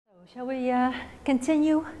Shall we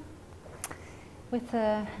continue with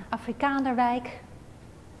Afrikaanderwijk?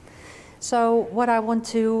 So what I want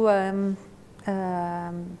to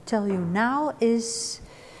tell you now is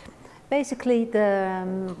basically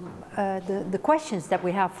the questions that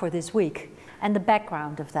we have for this week and the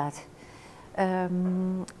background of that.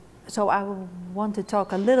 So I want to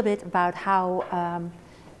talk a little bit about how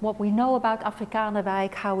what we know about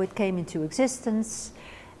Afrikaanderwijk, how it came into existence,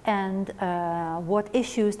 and what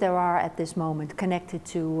issues there are at this moment connected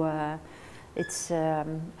to its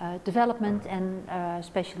development and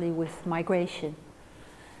especially with migration.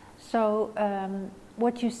 So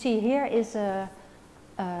what you see here is a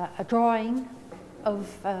drawing of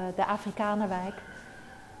the Afrikaanderwijk.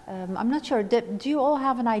 I'm not sure, do you all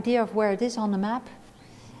have an idea of where it is on the map?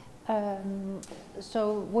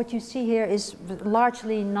 So what you see here is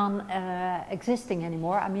largely non-existing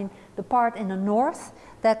anymore. I mean, the part in the north,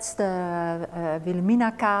 that's the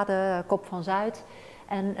Wilhelminakade, Kop van Zuid.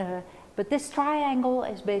 And, but this triangle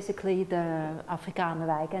is basically the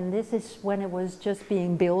Afrikaanderwijk. And this is when it was just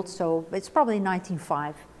being built, so it's probably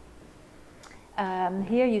 1905.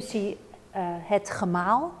 Here you see Het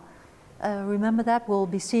Gemaal. Remember that? We'll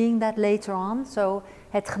be seeing that later on. So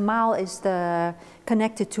Het Gemaal is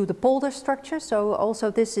connected to the polder structure. So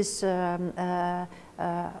also this is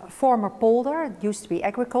former polder. It used to be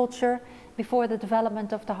agriculture before the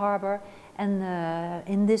development of the harbor. And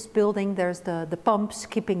in this building there's the pumps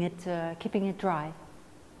keeping it dry.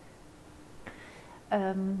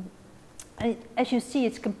 As you see,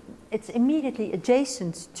 it's immediately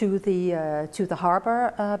adjacent to the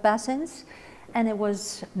harbor basins. And it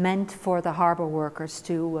was meant for the harbor workers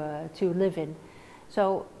to live in.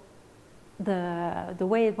 So the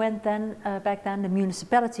way it went then, back then, the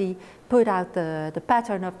municipality put out the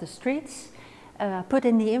pattern of the streets, put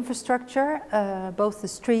in the infrastructure, both the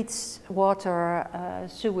streets, water,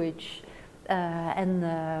 sewage,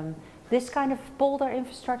 and this kind of polder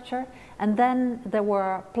infrastructure. And then there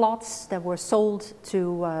were plots that were sold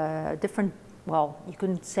to different, well, you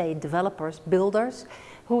couldn't say developers, builders,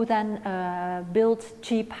 who then built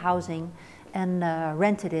cheap housing and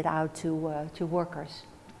rented it out to workers.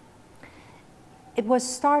 It was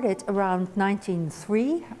started around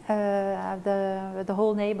 1903, the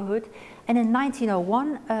whole neighborhood, and in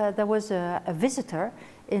 1901 there was a visitor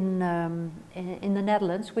in the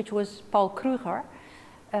Netherlands, which was Paul Kruger,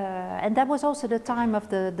 and that was also the time of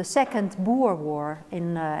the second Boer War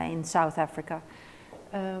in South Africa.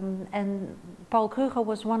 And Paul Kruger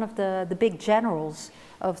was one of the big generals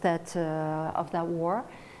of that war,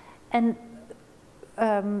 and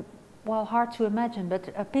well, hard to imagine,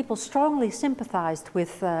 but people strongly sympathized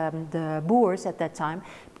with the Boers at that time,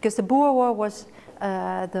 because the Boer War was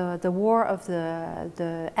the war of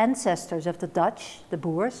the ancestors of the Dutch, the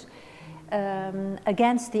Boers,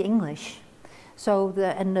 against the English. So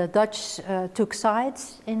the Dutch took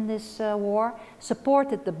sides in this war,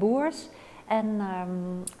 supported the Boers.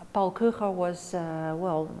 And Paul Kruger was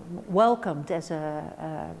well welcomed as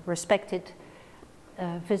a respected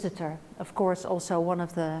visitor. Of course, also one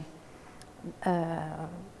of the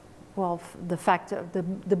the fact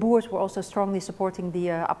the Boers were also strongly supporting the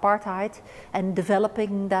apartheid and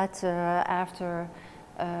developing that after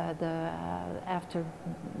the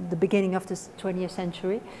beginning of the 20th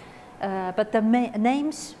century. But the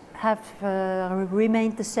names have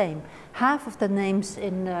remained the same. Half of the names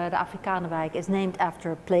in the Afrikaanderwijk is named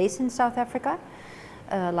after a place in South Africa,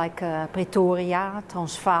 like Pretoria,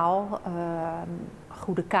 Transvaal,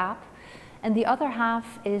 Goede Kaap. And the other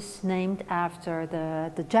half is named after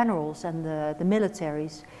the generals and the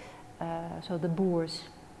militaries, so the Boers.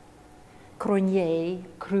 Cronje,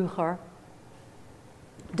 Kruger,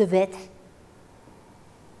 De Wet.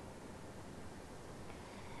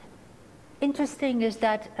 Interesting is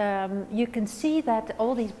that you can see that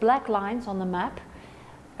all these black lines on the map,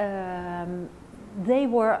 they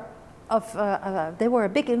were a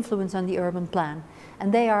big influence on the urban plan,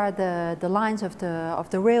 and they are the lines of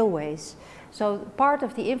the railways. So part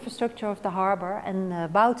of the infrastructure of the harbor,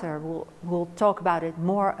 and Wouter will talk about it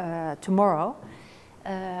more tomorrow.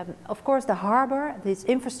 Of course, the harbor, this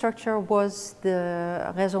infrastructure was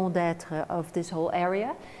the raison d'être of this whole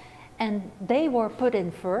area, and they were put in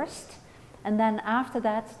first. And then after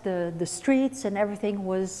that, the streets and everything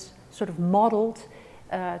was sort of modeled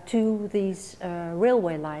to these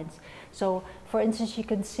railway lines. So, for instance, you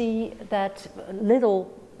can see that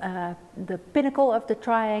the pinnacle of the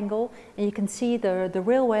triangle, and you can see the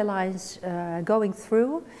railway lines going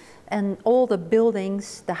through, and all the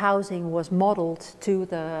buildings, the housing was modeled to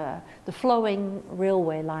the flowing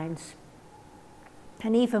railway lines.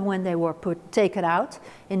 And even when they were taken out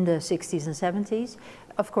in the 60s and 70s,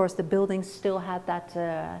 Of course, the buildings still had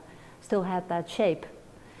that shape.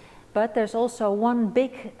 But there's also one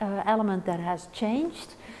big element that has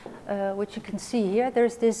changed, which you can see here.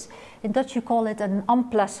 There's this, in Dutch you call it an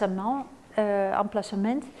emplacement,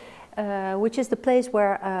 which is the place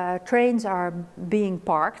where trains are being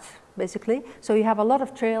parked, basically. So you have a lot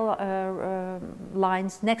of trail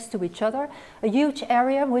lines next to each other, a huge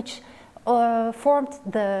area which formed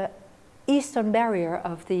the eastern barrier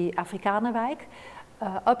of the Afrikaanderwijk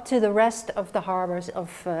up to the rest of the harbors of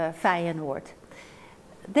Feyenoord.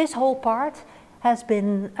 This whole part has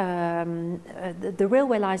been, the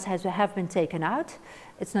railway lines have been taken out.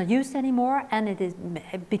 It's not used anymore, and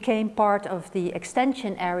it became part of the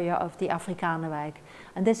extension area of the Afrikaanderwijk.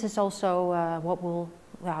 And this is also what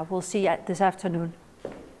we'll see this afternoon.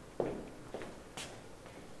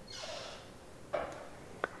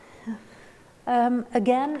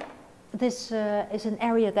 Again, this is an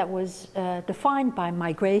area that was defined by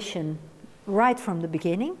migration right from the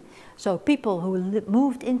beginning. So people who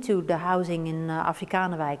moved into the housing in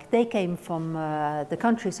Afrikaanderwijk, they came from the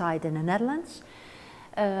countryside in the Netherlands.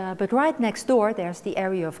 But right next door, there's the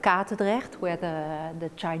area of Katendrecht, where the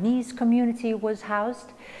Chinese community was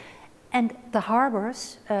housed. And the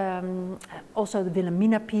harbors, also the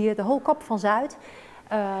Wilhelmina Pier, the whole Kop van Zuid,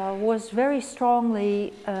 was very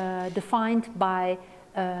strongly defined by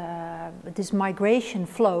these migration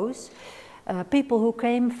flows. People who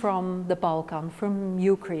came from the Balkan, from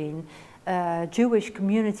Ukraine, Jewish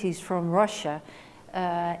communities from Russia,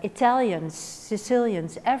 Italians,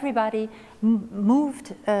 Sicilians, everybody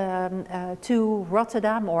moved to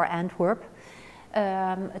Rotterdam or Antwerp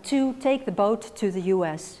to take the boat to the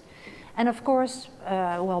US. And of course,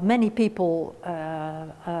 well, many people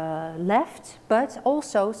left, but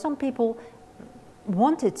also some people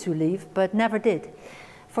wanted to leave but never did.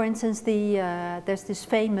 For instance, there's this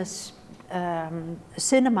famous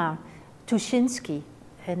cinema, Tuschinski,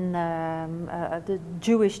 and the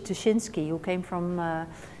Jewish Tuschinski, who came from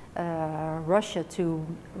Russia to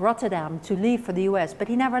Rotterdam to leave for the US, but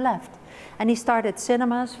he never left. And he started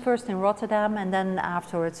cinemas, first in Rotterdam and then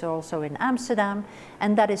afterwards also in Amsterdam,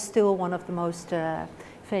 and that is still one of the most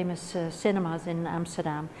famous cinemas in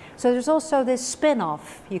Amsterdam. So there's also this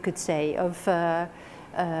spin-off, you could say, of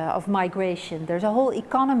migration. There's a whole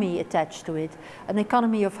economy attached to it, an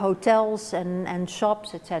economy of hotels and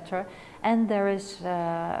shops, etc. And there is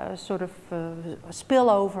sort of a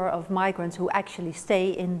spillover of migrants who actually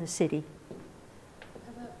stay in the city.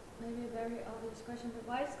 I have maybe a very obvious question, but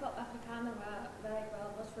why is it called Afrikaanderwijk?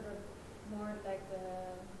 Well, it was for the more like the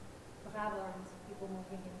Brabant people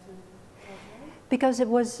moving into Belgium? Because it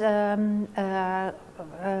was,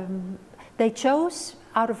 they chose,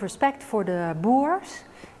 out of respect for the Boers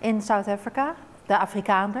in South Africa, the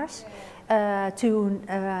Afrikanders, to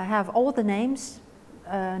have all the names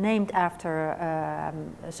named after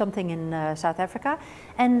something in South Africa,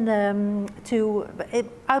 and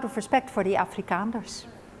out of respect for the Afrikanders.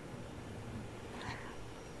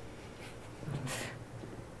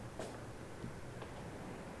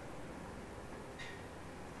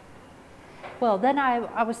 Well, then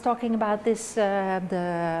I was talking about this,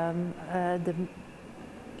 the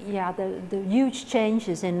huge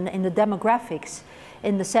changes in the demographics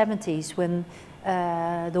in the 70s when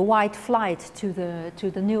the white flight to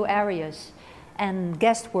the new areas and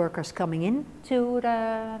guest workers coming in to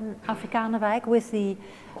the Afrikaanderwijk with the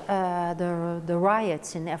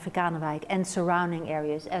riots in Afrikaanderwijk and surrounding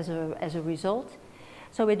areas as a result.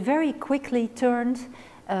 So it very quickly turned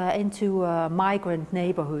into a migrant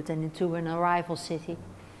neighborhood and into an arrival city.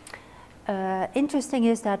 Interesting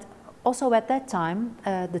is that also at that time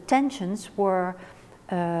the tensions were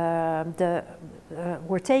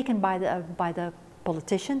taken by the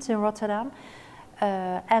politicians in Rotterdam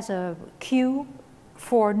as a cue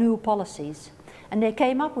for new policies. And they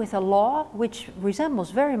came up with a law which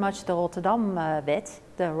resembles very much the Rotterdam wet,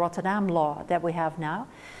 the Rotterdam law that we have now.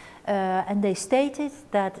 And they stated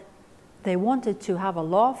that they wanted to have a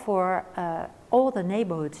law for all the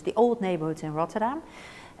neighborhoods, the old neighborhoods in Rotterdam,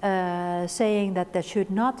 saying that there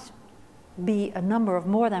should not be a number of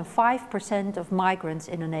more than 5% of migrants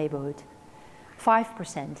in a neighborhood.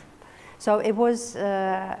 5%. So it was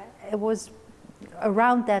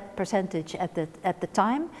around that percentage at the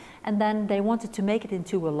time, and then they wanted to make it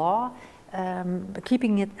into a law,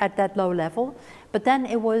 keeping it at that low level. But then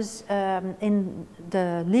it was in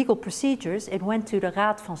the legal procedures, it went to the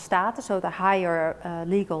Raad van State, so the higher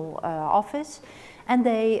legal office, and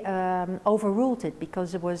they overruled it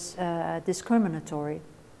because it was discriminatory.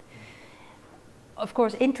 Of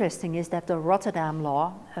course, interesting is that the Rotterdam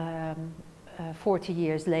law, 40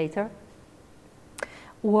 years later,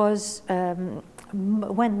 was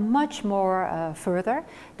went much more further,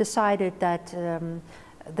 decided that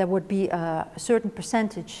there would be a certain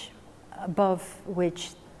percentage above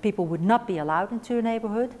which people would not be allowed into a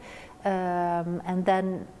neighborhood, and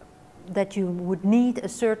then that you would need a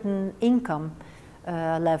certain income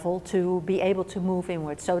level to be able to move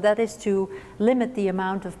inward. So that is to limit the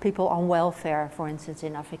amount of people on welfare, for instance,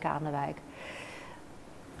 in Afrikaanderwijk.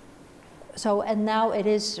 So, and now it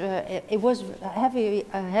is, it was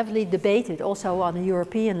heavily debated also on a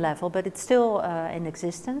European level, but it's still in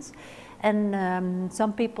existence. And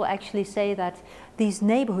some people actually say that these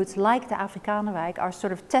neighborhoods, like the Afrikaanderwijk, are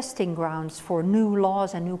sort of testing grounds for new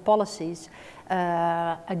laws and new policies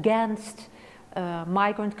against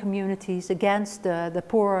migrant communities, against the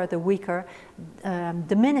poorer, the weaker,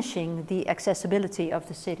 diminishing the accessibility of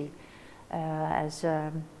the city, as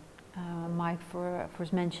Mike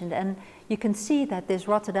first mentioned. And you can see that this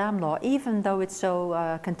Rotterdam law, even though it's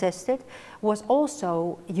so contested, was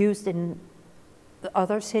also used in the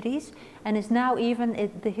other cities, and is now even,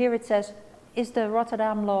 here it says, is the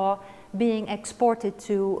Rotterdam law being exported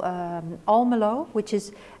to Almelo, which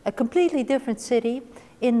is a completely different city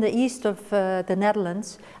in the east of the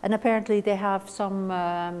Netherlands, and apparently they have some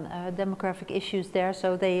demographic issues there,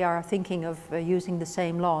 so they are thinking of using the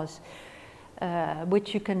same laws,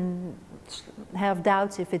 which you can have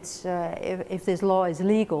doubts if it's if this law is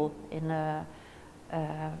legal in a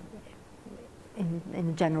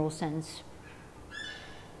general sense.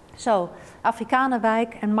 So,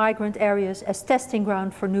 Afrikaanderwijk and migrant areas as testing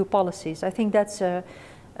ground for new policies. I think that's a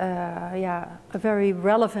very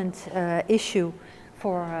relevant issue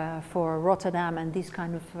for Rotterdam and these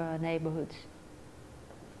kind of neighborhoods.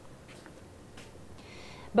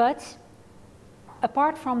 But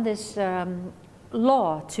apart from this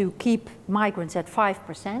law to keep migrants at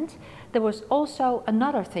 5%, there was also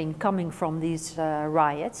another thing coming from these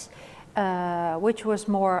riots, which was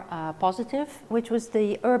more positive, which was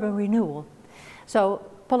the urban renewal. So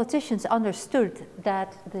politicians understood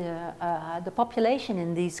that the population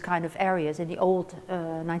in these kind of areas, in the old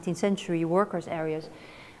 19th century workers' areas,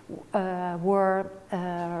 were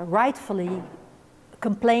rightfully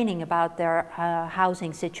complaining about their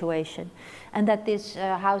housing situation, and that this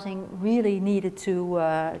housing really needed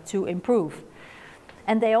to improve.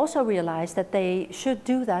 And they also realized that they should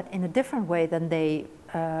do that in a different way than they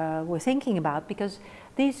were thinking about, because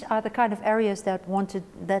these are the kind of areas that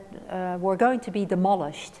were going to be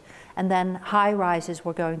demolished, and then high rises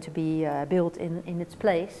were going to be built in its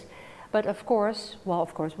place. But of course,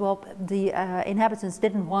 the inhabitants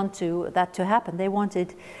didn't want that to happen. They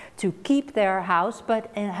wanted to keep their house,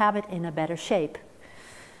 but have it in a better shape.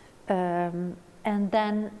 And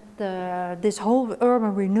then this whole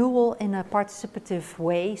urban renewal in a participative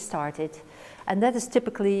way started. And that is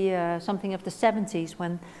typically something of the 70s,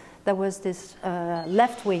 when there was this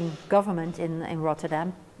left-wing government in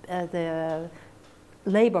Rotterdam. The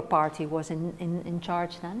Labour Party was in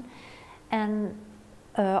charge then. And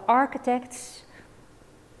architects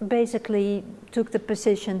basically took the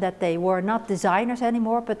position that they were not designers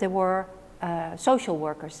anymore, but they were social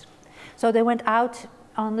workers. So they went out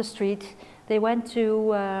on the street, they went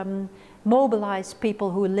to mobilize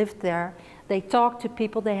people who lived there. They talked to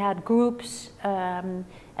people, they had groups, and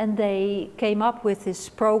they came up with these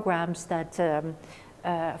programs that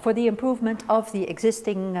for the improvement of the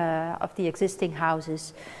existing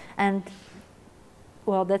houses. And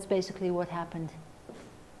well, that's basically what happened.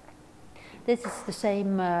 This is the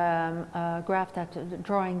same graph,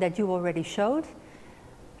 drawing that you already showed.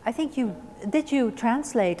 I think did you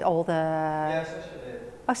translate all the? Yeah, Sasha did.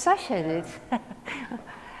 Oh, Sasha did.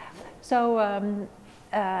 So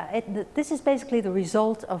this is basically the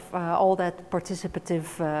result of all that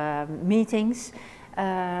participative meetings,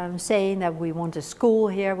 saying that we want a school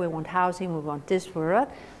here, we want housing, we want this, for that,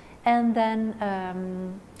 and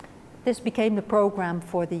then this became the program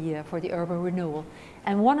for the urban renewal.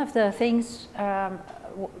 And one of the things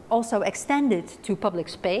also extended to public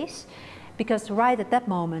space, because right at that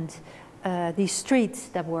moment, these streets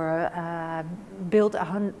that were built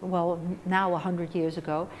now 100 years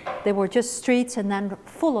ago, they were just streets and then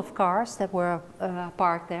full of cars that were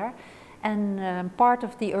parked there. And part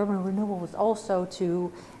of the urban renewal was also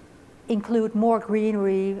to include more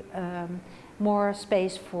greenery, more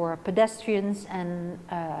space for pedestrians and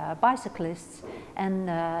bicyclists,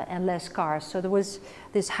 and less cars. So there was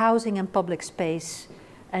this housing and public space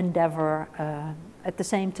endeavor at the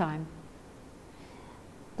same time.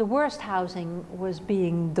 The worst housing was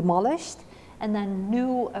being demolished, and then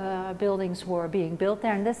new buildings were being built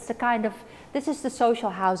there. And that's this is the social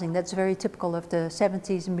housing that's very typical of the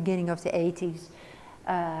 70s and beginning of the 80s.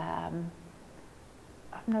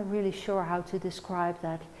 I'm not really sure how to describe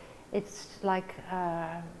that. It's like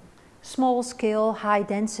small scale, high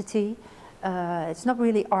density. It's not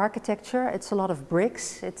really architecture, it's a lot of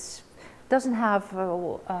bricks. It doesn't have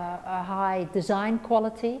a high design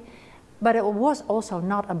quality, but it was also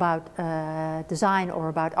not about design or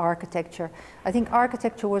about architecture. I think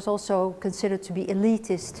architecture was also considered to be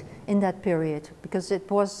elitist in that period, because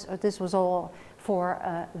this was all for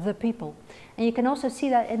the people. And you can also see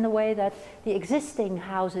that in the way that the existing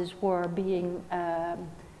houses were being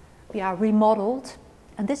remodeled.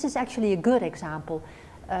 And this is actually a good example.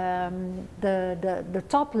 The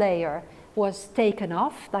top layer was taken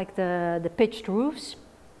off, like the pitched roofs.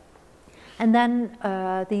 And then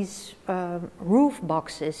these roof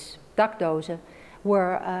boxes, dakdozen,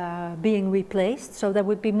 were being replaced. So there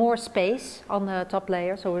would be more space on the top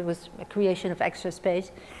layer. So it was a creation of extra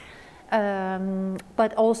space.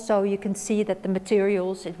 But also you can see that the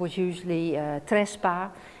materials, it was usually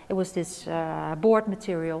trespa. It was this board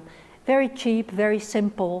material. Very cheap, very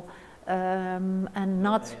simple, and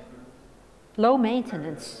not low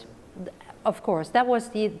maintenance. Of course, that was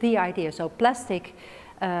the idea. So plastic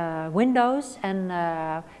windows and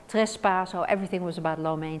trespa, so everything was about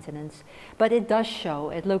low maintenance. But it does show,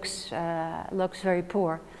 it looks very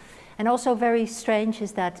poor. And also very strange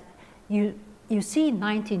is that you see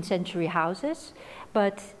 19th century houses,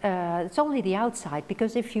 but it's only the outside,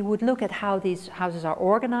 because if you would look at how these houses are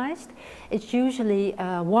organized, it's usually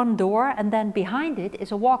one door, and then behind it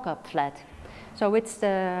is a walk-up flat. So it's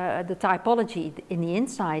the typology in the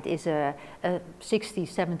inside is a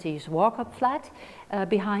 60s, 70s walk-up flat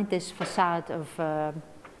behind this facade of the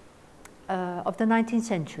 19th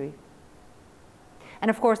century. And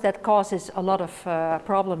of course that causes a lot of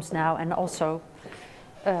problems now, and also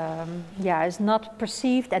is not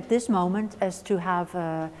perceived at this moment as to have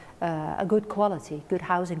a good quality, good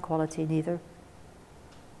housing quality neither.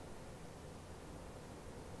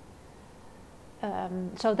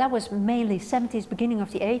 So that was mainly 70s, beginning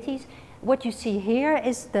of the 80s. What you see here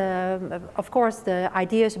is of course, the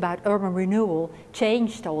ideas about urban renewal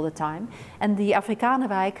changed all the time. And the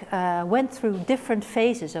Afrikaanderwijk went through different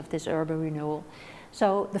phases of this urban renewal.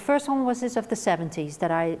 So the first one was this of the 70s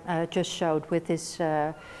that I just showed, with this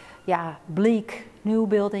bleak new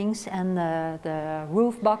buildings and the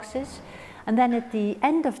roof boxes. And then at the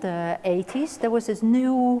end of the 80s, there was this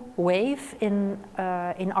new wave in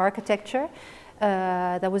architecture.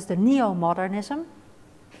 That was the neo-modernism.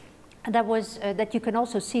 And that was that you can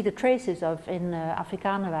also see the traces of in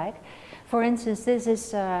Afrikaanderwijk. For instance, this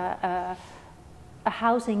is a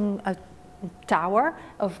housing tower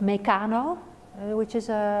of Meccano, which is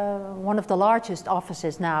one of the largest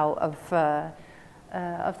offices now of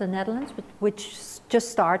the Netherlands, but which just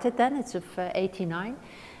started then. It's of 89.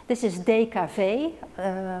 This is DKV,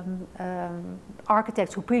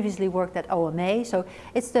 architects who previously worked at OMA. So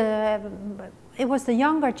it was the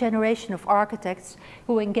younger generation of architects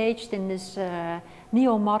who engaged in this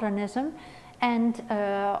neo-modernism, and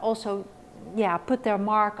also put their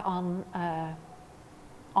mark on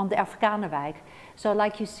the Afrikaanderwijk. So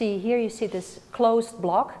like you see here, you see this closed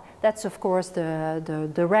block. That's of course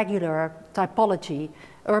the regular typology,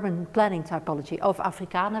 urban planning typology of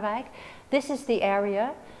Afrikaanderwijk. This is the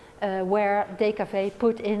area where DKV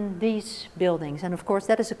put in these buildings. And of course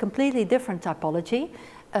that is a completely different typology.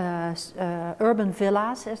 Urban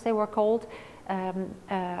villas, as they were called,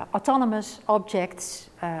 autonomous objects,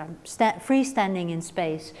 freestanding in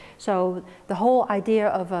space. So the whole idea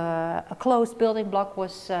of a closed building block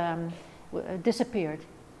was disappeared.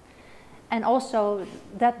 And also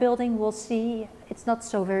that building, we'll see, it's not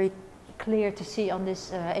so very clear to see on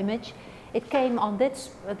this image. It came on this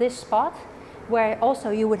spot, where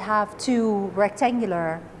also you would have two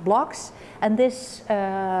rectangular blocks, and this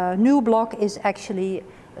new block is actually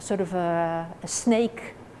sort of a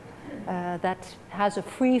snake that has a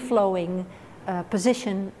free-flowing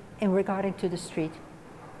position in regarding to the street.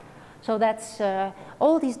 So that's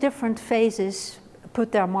all these different phases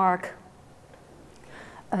put their mark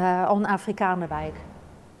on Afrikaanderwijk.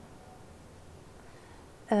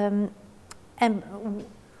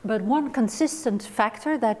 But one consistent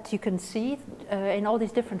factor that you can see in all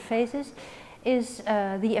these different phases is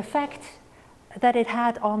the effect that it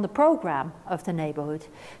had on the program of the neighborhood.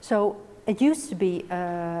 So it used to be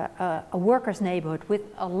a workers' neighborhood with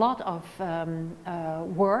a lot of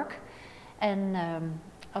work and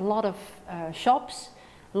a lot of shops,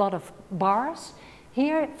 a lot of bars.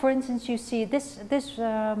 Here, for instance, you see this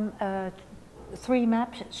three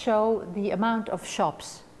maps show the amount of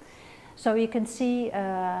shops. So you can see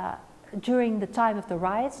during the time of the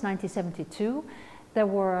riots, 1972, there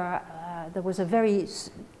there was a very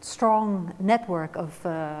strong network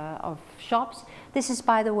of shops. This is,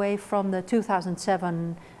 by the way, from the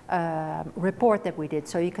 2007 report that we did,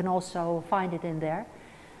 so you can also find it in there.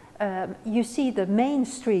 You see the main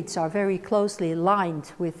streets are very closely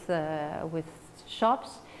lined with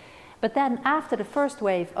shops, but then after the first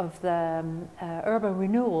wave of the urban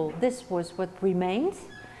renewal, this was what remained,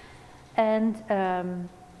 and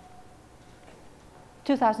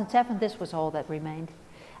 2007, this was all that remained.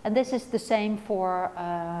 And this is the same for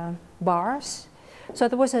bars. So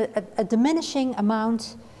there was a diminishing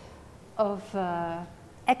amount of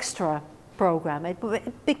extra program. It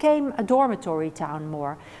became a dormitory town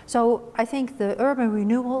more. So I think the urban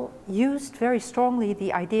renewal used very strongly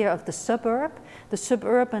the idea of the suburb, the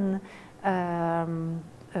suburban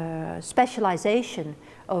specialization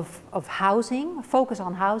of housing, focus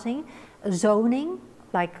on housing, zoning,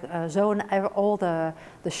 like zone all the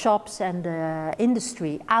shops and the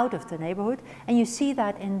industry out of the neighborhood, and you see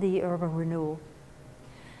that in the urban renewal.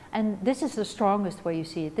 And this is the strongest way you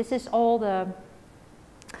see it. This is all the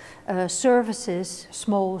services,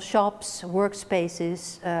 small shops,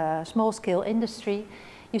 workspaces, small-scale industry.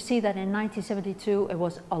 You see that in 1972 it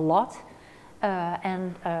was a lot,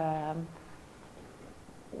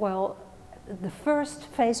 well, the first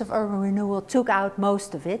phase of urban renewal took out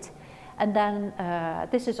most of it, and then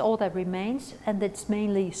this is all that remains, and it's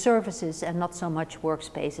mainly services and not so much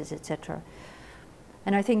workspaces, etc.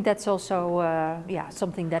 And I think that's also yeah,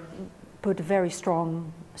 something that put a very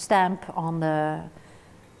strong stamp on the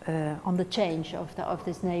change of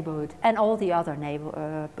this neighborhood and all the other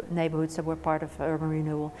neighborhoods that were part of urban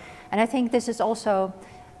renewal. And I think this is also,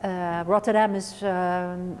 Rotterdam is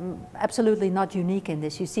absolutely not unique in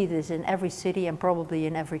this. You see this in every city and probably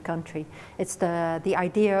in every country. It's the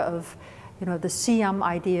idea of, you know, the Siam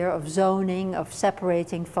idea of zoning, of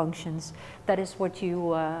separating functions. That is what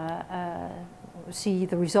you see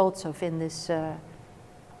the results of in this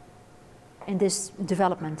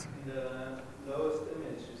development. In the lowest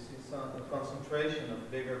image, you see a concentration of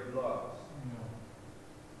bigger blocks.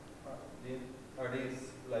 Are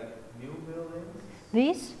these like new buildings?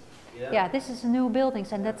 These? Yeah. Yeah, this is new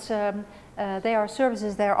buildings, and that's they are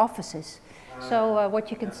services, they are offices. So what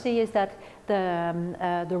you can see is that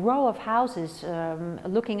the row of houses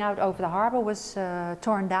looking out over the harbor was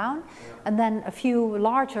torn down, and then a few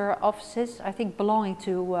larger offices, I think belonging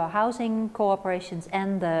to housing corporations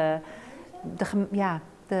and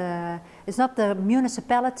it's not the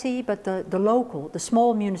municipality, but the local, the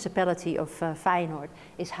small municipality of Feyenoord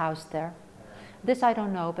is housed there. This I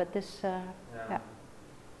don't know, but this, yeah.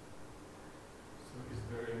 So is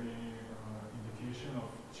there any indication of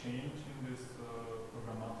change in this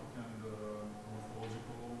programmatic and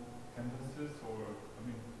morphological tendencies, or, I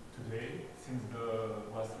mean, today, since the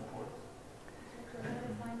last report?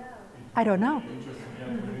 I don't know. Interesting, yeah,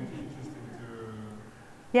 interesting to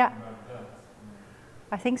Yeah. map that.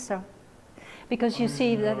 I think so. Because you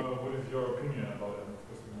see that... What is your opinion about it? Of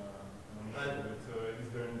course,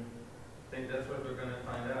 is there any... I think that's what we're going to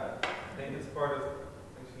find out. I think it's part of,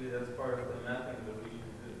 actually that's part of the mapping that we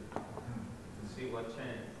should do, to see what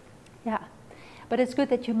changed. Yeah, but it's good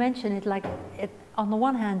that you mention it. Like, on the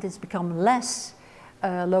one hand, it's become less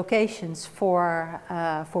locations for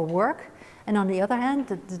work, and on the other hand,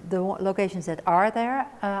 the locations that are there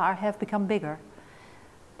have become bigger.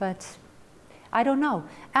 But I don't know.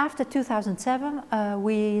 After 2007,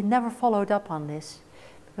 we never followed up on this,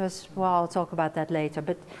 because, well, I'll talk about that later.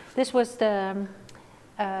 But this was the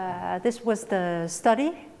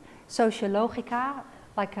study, Sociologica,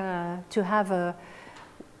 like to have a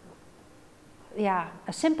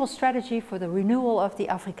simple strategy for the renewal of the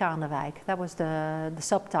Afrikaanderwijk. That was the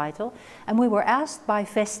subtitle. And we were asked by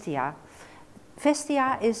Vestia.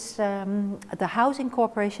 Vestia is the housing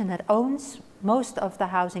corporation that owns most of the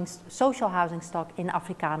social housing stock in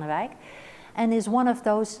Afrikaanderwijk, and is one of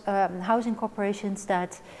those housing corporations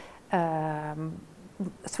that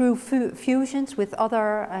through fusions with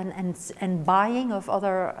other and buying of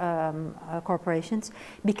other corporations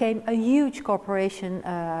became a huge corporation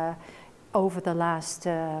over the last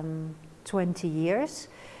 20 years.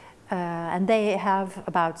 And they have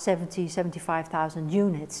about 75,000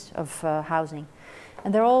 units of housing.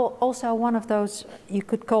 And they're also one of those you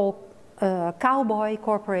could call cowboy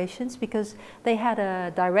corporations, because they had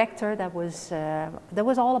a director that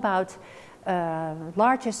was all about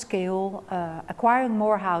larger scale, acquiring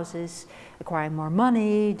more houses, acquiring more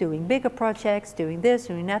money, doing bigger projects, doing this,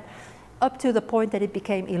 doing that, up to the point that it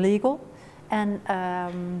became illegal, and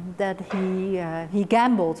that he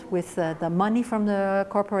gambled with the money from the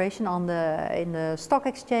corporation in the stock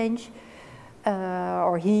exchange,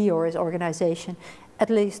 or he or his organization. at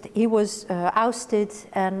least he was ousted,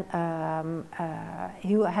 and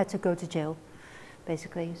he had to go to jail,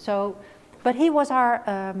 basically. So, but he was our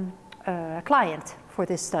client for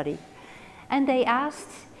this study. And they asked,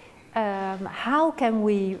 how can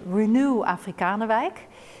we renew Afrikaanderwijk,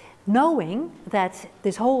 knowing that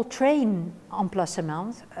this whole train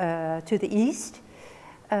emplacement to the east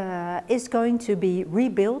is going to be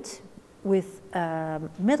rebuilt with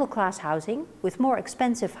middle-class housing, with more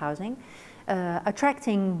expensive housing,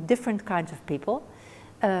 attracting different kinds of people,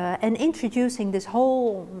 and introducing this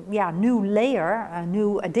whole new layer, a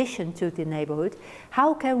new addition to the neighborhood.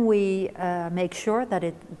 How can we make sure that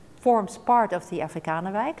it forms part of the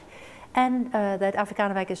Afrikaanderwijk, and that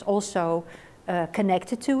Afrikaanderwijk is also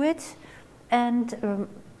connected to it and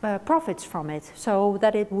profits from it, so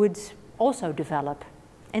that it would also develop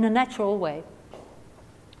in a natural way.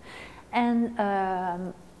 And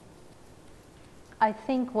I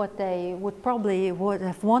think what they would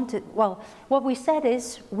have wanted, well, what we said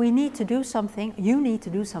is, we need to do something, you need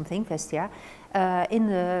to do something, Vestia,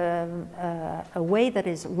 in a way that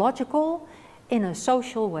is logical, in a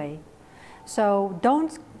social way. So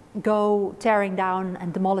don't go tearing down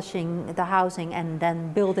and demolishing the housing and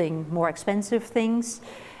then building more expensive things,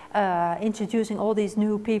 introducing all these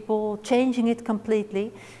new people, changing it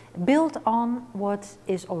completely. Build on what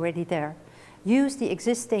is already there. Use the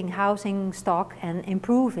existing housing stock and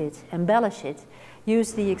improve it, embellish it.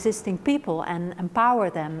 Use the existing people and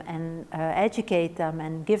empower them and educate them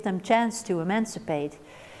and give them chance to emancipate.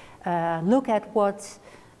 Look at what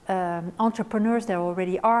entrepreneurs there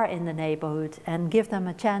already are in the neighborhood and give them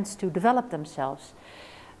a chance to develop themselves,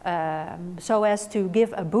 so as to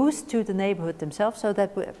give a boost to the neighborhood themselves, so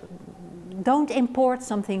that we don't import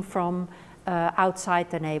something from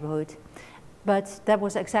outside the neighborhood. But that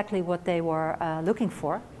was exactly what they were looking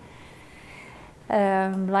for.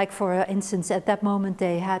 Like for instance, at that moment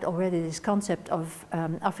they had already this concept of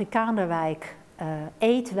Afrikaanderwijk,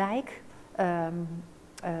 eetwijk,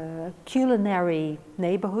 culinary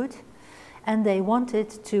neighborhood, and they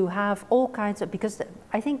wanted to have all kinds of, because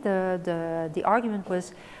I think the argument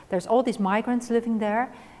was, there's all these migrants living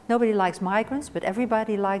there, nobody likes migrants, but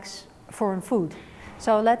everybody likes foreign food.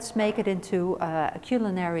 So let's make it into a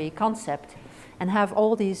culinary concept and have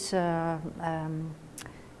all these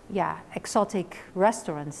exotic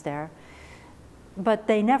restaurants there. But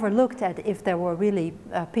they never looked at if there were really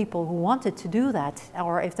people who wanted to do that,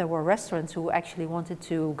 or if there were restaurants who actually wanted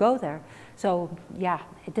to go there. So yeah,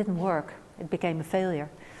 it didn't work. It became a failure.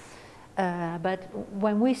 But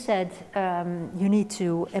when we said you need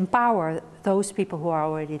to empower those people who are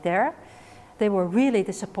already there, they were really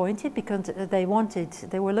disappointed, because they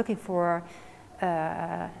were looking for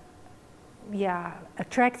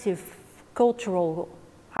attractive cultural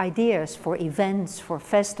ideas for events, for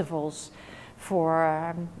festivals,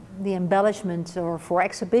 for the embellishment, or for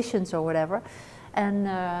exhibitions or whatever. And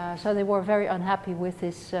so they were very unhappy with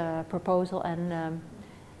this proposal and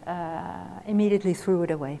immediately threw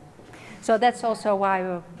it away. So that's also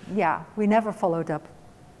why, we never followed up.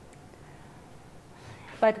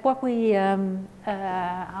 But what we,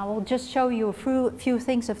 I will just show you a few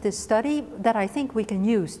things of this study that I think we can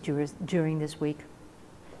use during this week.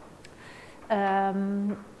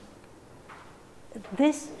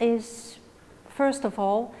 This is, first of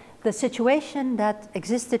all, the situation that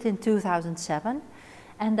existed in 2007,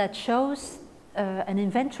 and that shows an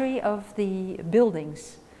inventory of the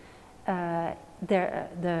buildings, the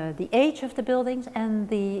age of the buildings, and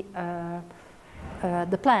the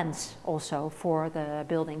plans also for the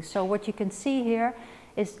buildings. So what you can see here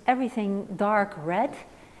is everything dark red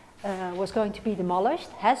was going to be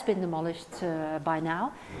demolished, has been demolished by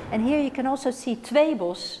now. And here you can also see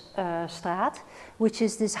Tweebosstraat, which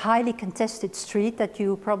is this highly contested street that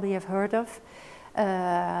you probably have heard of,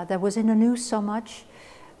 that was in the news so much.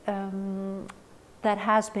 That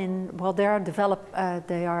has been, well, they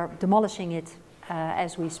are demolishing it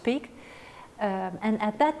as we speak. And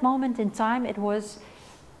at that moment in time, it was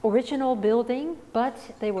original building, but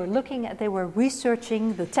they were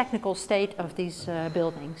researching the technical state of these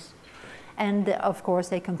buildings. And of course,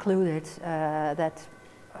 they concluded that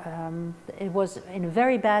it was in a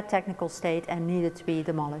very bad technical state and needed to be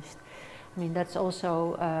demolished. I mean, that's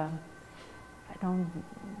also, I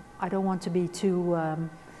don't want to be too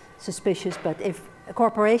suspicious, but if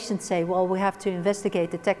corporations say, well, we have to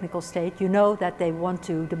investigate the technical state, you know that they want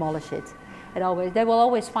to demolish it. They will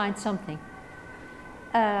always find something.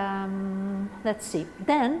 Let's see.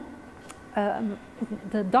 Then,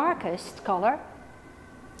 the darkest color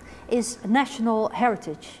is national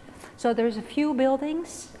heritage. So there's a few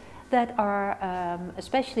buildings that are,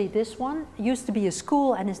 especially this one, used to be a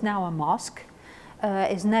school and is now a mosque.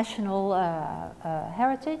 is national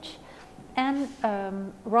heritage, and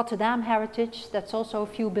Rotterdam heritage. That's also a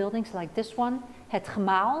few buildings like this one, Het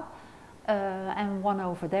Gemaal, and one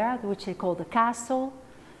over there, which they call the castle.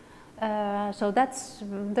 So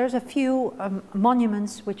there's a few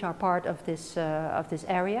monuments which are part of this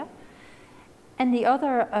area. And the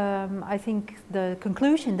other, I think, the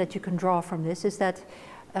conclusion that you can draw from this is that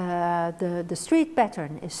the street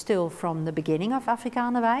pattern is still from the beginning of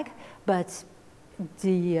Afrikaanderwijk, but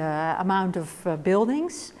the amount of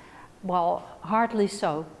buildings, well, hardly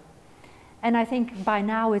so. And I think by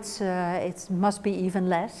now it must be even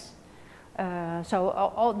less.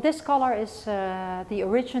 So this color is the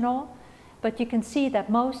original, but you can see that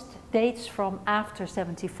most dates from after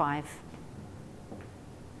 75.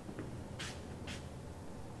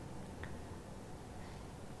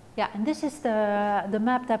 Yeah, and this is the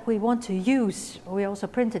map that we want to use. We also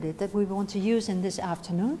printed it, that we want to use in this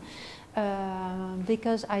afternoon,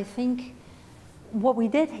 because I think what we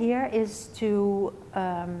did here is to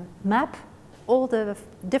map all the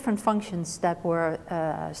different functions that were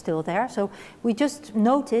still there. So we just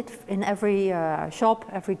noted in every shop,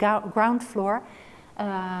 every ground floor,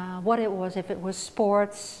 what it was, if it was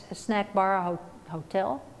sports, a snack bar, a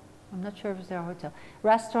hotel. I'm not sure if it's there a hotel.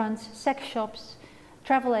 Restaurants, sex shops,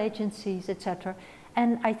 travel agencies, etc.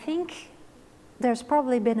 And I think there's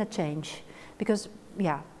probably been a change because,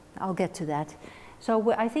 yeah, I'll get to that.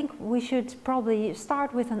 So I think we should probably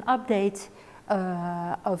start with an update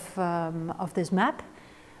of this map.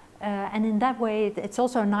 And in that way, it's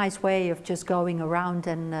also a nice way of just going around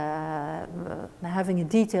and having a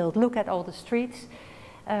detailed look at all the streets.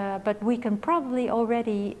 But we can probably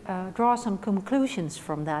already draw some conclusions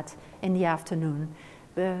from that in the afternoon.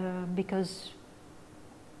 Because,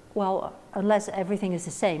 well, unless everything is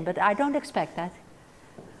the same, but I don't expect that.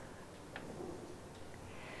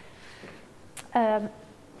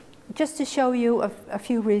 Just to show you a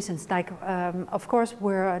few reasons, like of course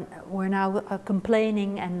we're now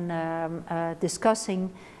complaining and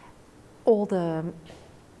discussing all the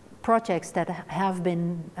projects that have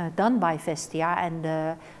been done by Vestia and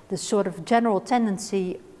the sort of general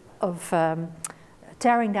tendency of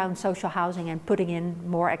tearing down social housing and putting in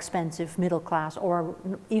more expensive middle class or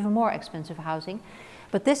even more expensive housing.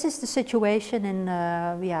 But this is the situation in,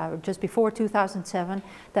 just before 2007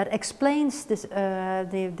 that explains this,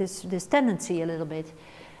 this tendency a little bit.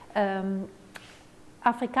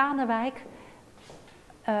 Afrikaanderwijk,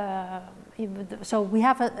 so we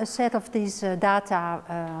have a set of these data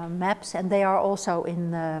maps, and they are also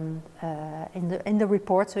in the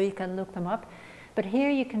report, so you can look them up. But here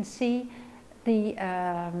you can see the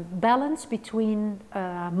balance between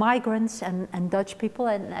migrants and Dutch people,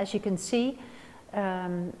 and as you can see,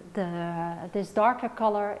 this darker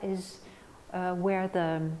color is where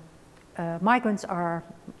the migrants are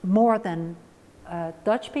more than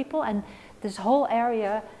Dutch people, and this whole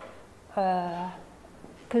area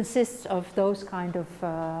consists of those kind of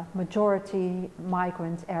majority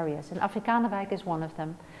migrant areas, and Afrikaanderwijk is one of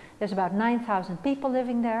them. There's about 9,000 people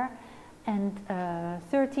living there, and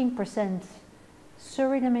 13%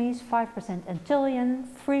 Surinamese, 5% Antillean,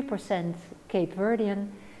 3% Cape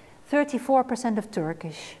Verdean, 34% of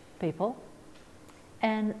Turkish people,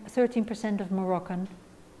 and 13% of Moroccan,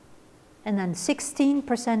 and then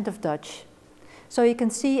 16% of Dutch. So you can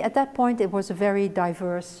see at that point it was a very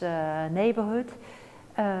diverse neighborhood,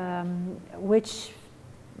 which,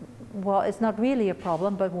 well, it's not really a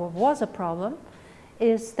problem, but what was a problem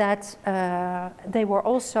is that it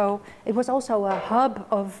was also a hub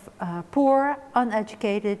of poor,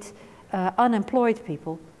 uneducated, unemployed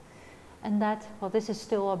people. And that, well, this is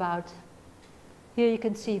still about, here you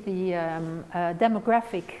can see the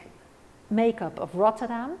demographic makeup of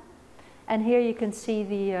Rotterdam, and here you can see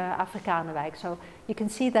the Afrikaanderwijk. So you can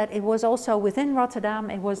see that it was also within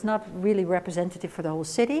Rotterdam, it was not really representative for the whole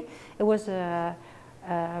city. It was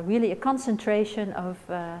really a concentration of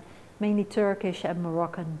mainly Turkish and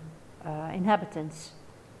Moroccan inhabitants.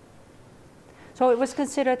 So it was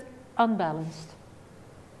considered unbalanced.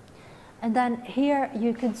 And then here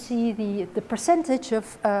you can see the percentage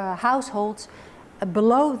of households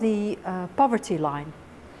below the poverty line.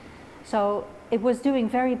 So it was doing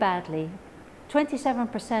very badly.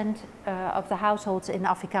 27% of the households in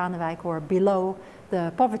Afrikaanderwijk were below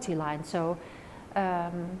the poverty line. So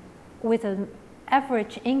with an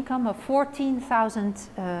average income of 14,000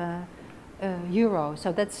 euros.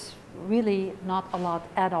 So that's really not a lot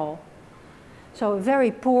at all. So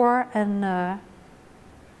very poor and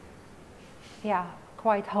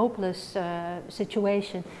quite hopeless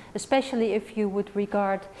situation, especially if you would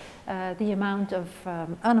regard the amount of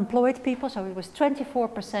unemployed people. So it was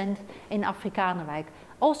 24% in Afrikaanderwijk.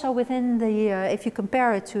 Also within the, if you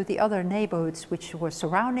compare it to the other neighborhoods which were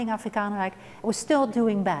surrounding Afrikaanderwijk, it was still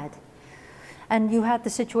doing bad. And you had the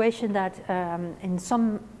situation that in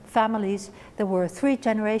some families there were 3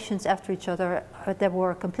 generations after each other that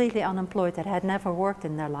were completely unemployed, that had never worked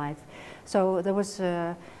in their life. So there was,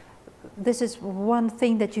 this is one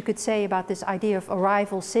thing that you could say about this idea of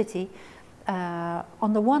arrival city.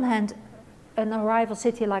 On the one hand, an arrival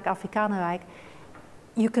city like Afrikaanderwijk,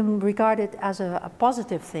 you can regard it as a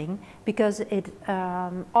positive thing because it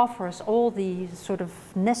offers all the sort of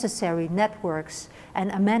necessary networks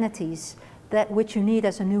and amenities that which you need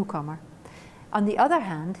as a newcomer. On the other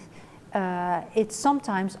hand, it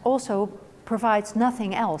sometimes also provides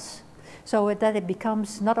nothing else, so that it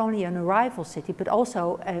becomes not only an arrival city but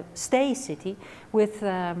also a stay city with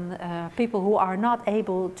people who are not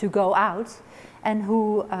able to go out and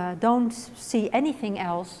who don't see anything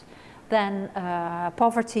else than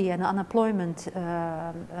poverty and unemployment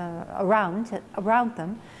around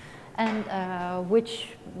them, and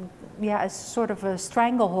which, yeah, is sort of a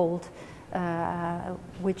stranglehold,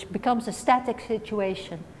 which becomes a static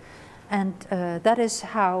situation. And that is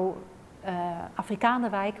how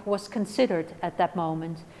Afrikaanderwijk was considered at that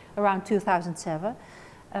moment, around 2007,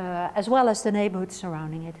 as well as the neighborhoods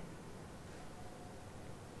surrounding it.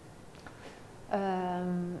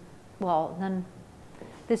 Well, then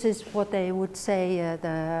this is what they would say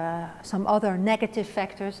some other negative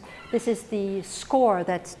factors. This is the score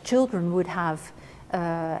that children would have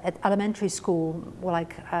at elementary school,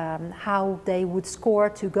 like how they would score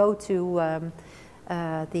to go to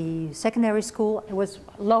the secondary school. It was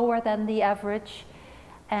lower than the average,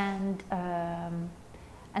 and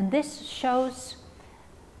this shows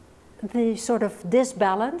the sort of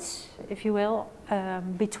disbalance, if you will,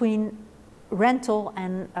 between rental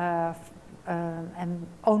and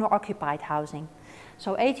owner-occupied housing.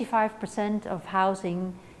 So 85% of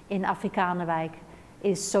housing in Afrikaanderwijk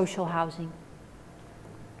is social housing.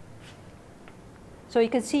 So you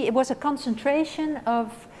can see it was a concentration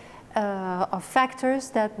of factors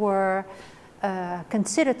that were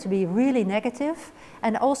considered to be really negative,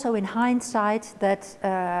 and also in hindsight that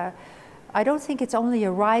I don't think it's only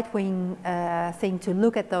a right-wing thing to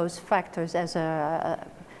look at those factors as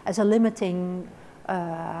a limiting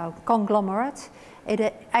conglomerate.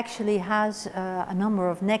 It actually has a number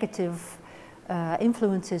of negative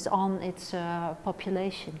influences on its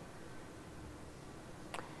population.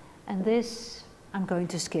 And this I'm going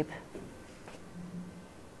to skip.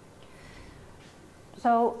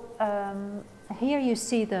 So here you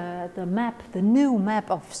see the map, the new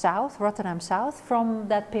map of South, Rotterdam South, from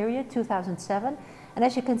that period, 2007. And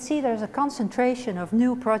as you can see, there's a concentration of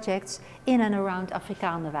new projects in and around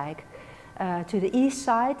Afrikaanderwijk. To the east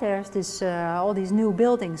side, there's this, all these new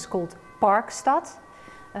buildings called Parkstad,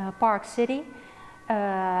 Park City.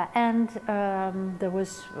 And there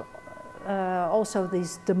was also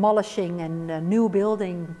this demolishing and new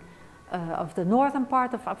building of the northern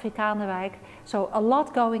part of Afrikaanderwijk. So a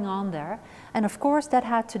lot going on there. And of course that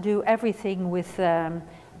had to do everything with the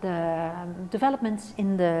developments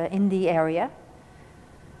in the area.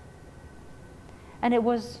 And it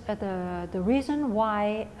was the reason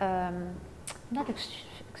why, I'm not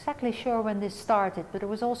exactly sure when this started, but it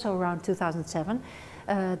was also around 2007,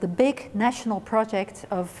 the big national project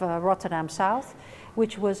of Rotterdam South,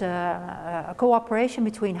 which was a cooperation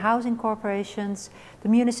between housing corporations, the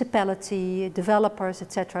municipality, developers,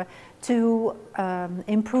 etc., to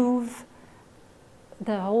improve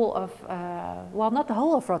the whole of, well, not the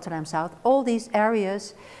whole of Rotterdam South, all these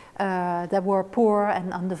areas that were poor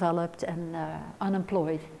and undeveloped and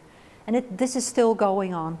unemployed. And this is still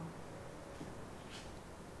going on.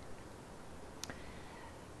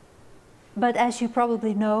 But as you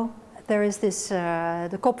probably know, there is this,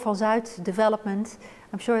 the Kop van Zuid development.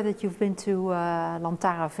 I'm sure that you've been to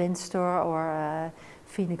Lantara Venster or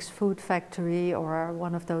Phoenix Food Factory or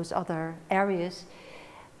one of those other areas.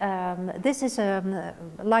 This is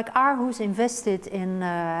like Aarhus invested in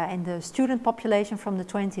the student population from the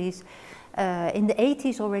 20s. In the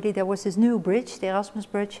 80s already there was this new bridge, the Erasmus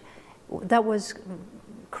Bridge, that was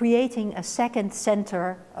creating a second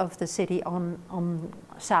center of the city on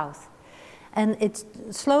South. And it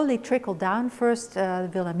slowly trickled down. First the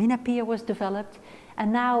Wilhelmina Pier was developed,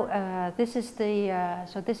 and now this is the,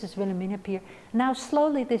 so this is Wilhelmina Pier. Now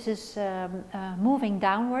slowly this is moving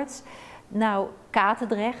downwards Now,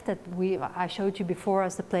 Katendrecht, that I showed you before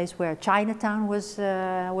as the place where Chinatown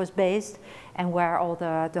was based, and where all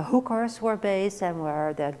the hookers were based, and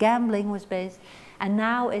where the gambling was based. And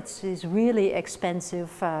now it's this really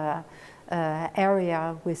expensive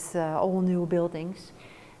area with all new buildings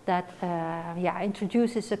that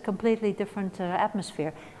introduces a completely different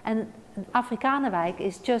atmosphere. And Afrikaanderwijk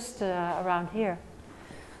is just around here.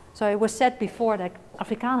 So it was said before that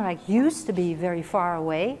Afrikaanderwijk used to be very far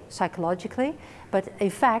away psychologically, but in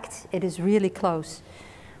fact it is really close.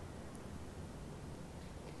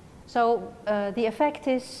 So the effect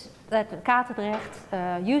is that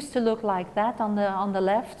Katendrecht used to look like that on the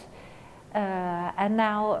left, and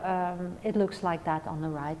now it looks like that on the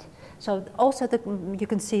right. So also you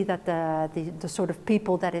can see that the sort of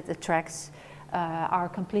people that it attracts are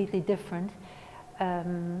completely different.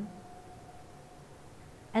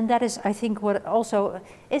 And that is, I think, what also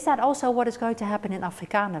is that also what is going to happen in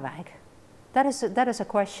Afrikaanderwijk? That is a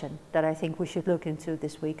question that I think we should look into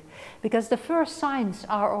this week, because the first signs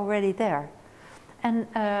are already there, and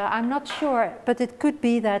I'm not sure, but it could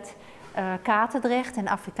be that Katendrecht and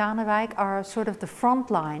Afrikaanderwijk are sort of the front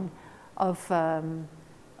line of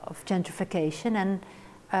gentrification, and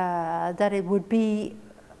that it would be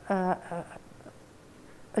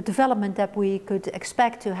a development that we could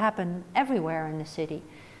expect to happen everywhere in the city.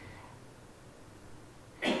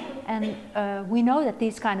 And we know that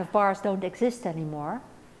these kind of bars don't exist anymore.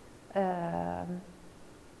 And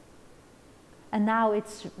now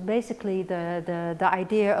it's basically the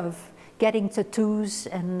idea of getting tattoos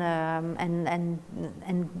and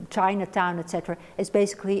Chinatown, etc. is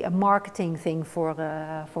basically a marketing thing for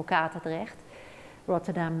Katendrecht.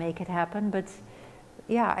 Rotterdam make it happen, but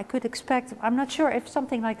yeah, I could expect, I'm not sure if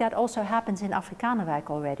something like that also happens in Afrikaanderwijk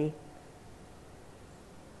already.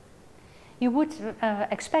 You would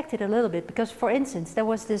expect it a little bit, because for instance, there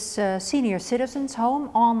was this senior citizens home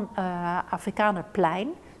on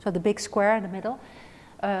Afrikaanderplein, so the big square in the middle,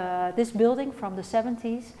 this building from the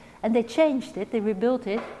 70s, and they changed it, they rebuilt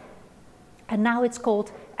it, and now it's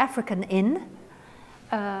called African Inn,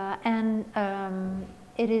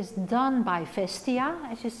 it is done by Vestia,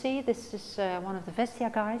 as you see. This is one of the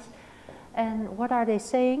Vestia guys. And what are they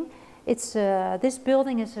saying? It's this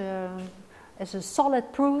building is a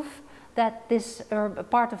solid proof that this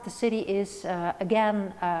part of the city is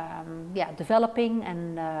again developing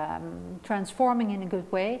and transforming in a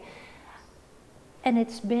good way. And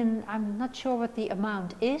it's been, I'm not sure what the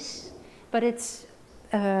amount is, but it's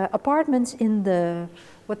apartments in the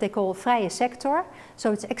what they call vrije sector,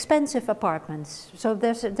 so it's expensive apartments. So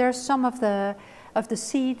there's some of the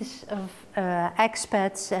seeds of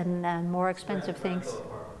expats and more expensive things.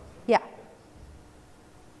 Yeah,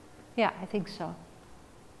 yeah, I think so.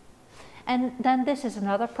 And then this is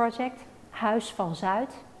another project, Huis van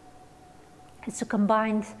Zuid. It's a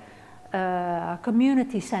combined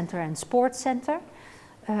community center and sports center,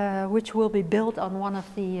 which will be built on one of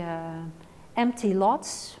the empty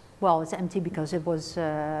lots. Well, it's empty because it was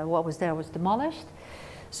what was there was demolished.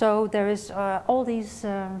 So there is all these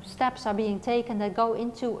steps are being taken that go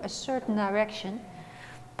into a certain direction.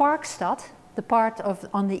 Parkstad, the part of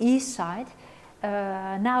on the east side,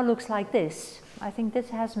 now looks like this. I think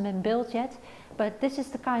this hasn't been built yet, but this is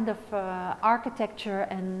the kind of architecture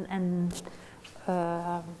and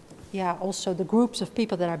also the groups of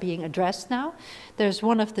people that are being addressed now. There's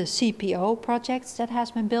one of the CPO projects that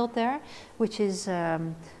has been built there, which is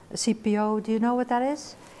CPO, do you know what that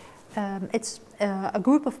is? It's a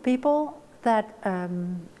group of people that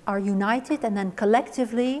are united and then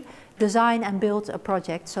collectively design and build a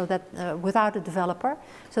project so that without a developer,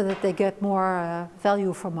 so that they get more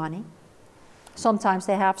value for money. Sometimes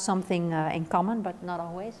they have something in common, but not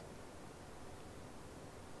always.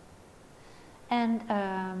 And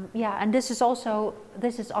and this is also,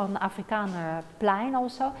 this is on Afrikaanderplein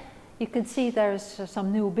also. You can see there's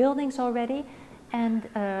some new buildings already. And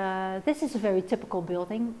this is a very typical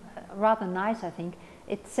building, rather nice, I think.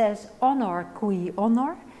 It says honor qui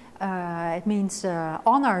honor. It means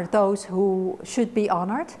honor those who should be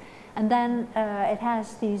honored. And then it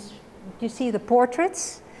has these, you see the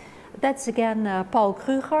portraits. That's again Paul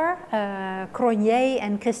Kruger, Cronje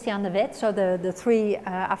and Christian de Wet, so the three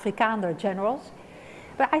Afrikaner generals.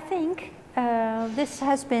 But I think this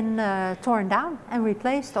has been torn down and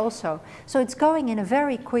replaced also. So it's going in a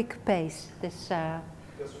very quick pace. This.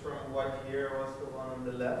 Because from what year was the one on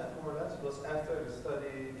the left, more or less? Was after the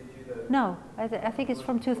study did you do? No, I think it's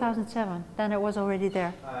from 2007. Then it was already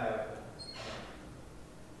there. Okay.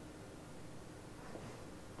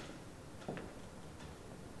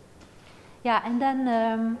 Yeah, and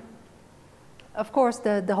then of course,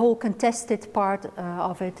 the whole contested part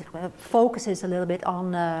of it focuses a little bit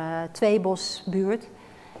on Tweebosbuurt.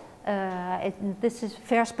 This is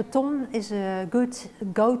Vers Beton is a good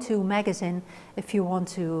go-to magazine if you want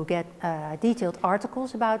to get detailed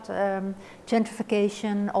articles about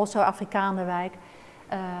gentrification, also Afrikaanderwijk.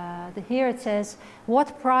 Here it says,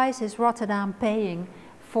 what price is Rotterdam paying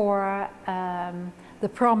for the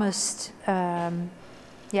promised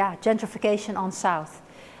gentrification on South?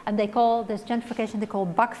 And they call this gentrification, they call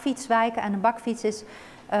bakfietswijken, and a bakfiets is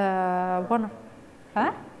one of,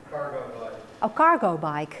 huh? Cargo bike. Oh, cargo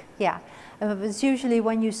bike, yeah. It's usually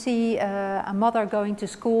when you see a mother going to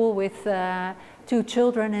school with 2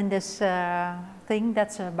 children in this thing,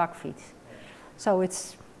 that's a bakfiets. So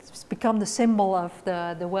it's become the symbol of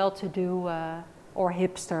the well-to-do or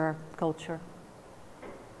hipster culture.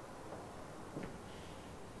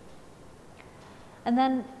 And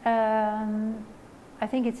then I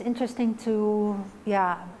think it's interesting to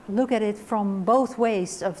look at it from both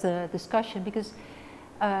ways of the discussion, because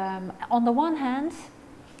on the one hand,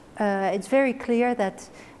 it's very clear that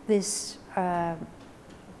this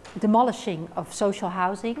demolishing of social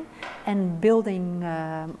housing and building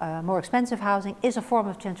more expensive housing is a form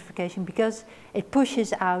of gentrification because it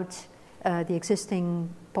pushes out the existing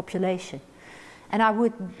population. And I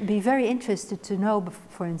would be very interested to know,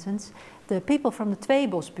 for instance, the people from the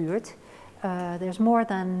Tweebosbuurt, there's more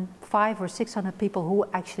than 500 or 600 people who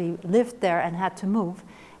actually lived there and had to move.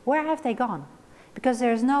 Where have they gone? Because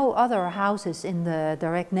there's no other houses in the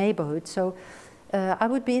direct neighborhood. So I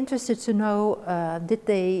would be interested to know, did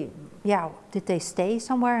they stay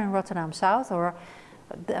somewhere in Rotterdam South, or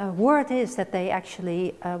the word is that they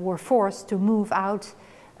actually were forced to move out,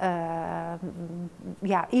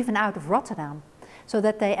 even out of Rotterdam. So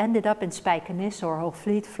that they ended up in Spijkenisse or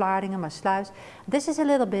Hoogvliet, Vlaardingen, Maassluis. This is a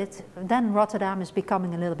little bit, then Rotterdam is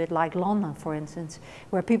becoming a little bit like London, for instance,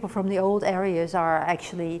 where people from the old areas are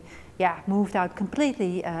actually, moved out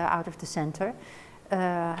completely out of the center.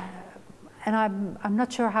 And I'm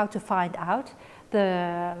not sure how to find out.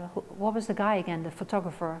 What was the guy again, the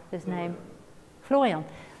photographer, his name? Florian.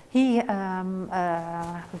 He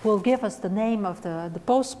will give us the name of the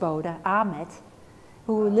postbode, Ahmed,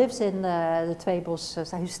 who lives in the Tweebos,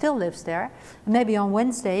 who still lives there. And maybe on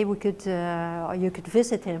Wednesday we could, or you could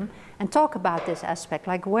visit him and talk about this aspect,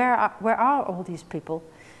 like where are all these people?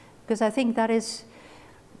 Because I think that is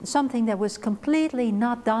something that was completely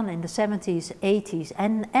not done in the 70s, 80s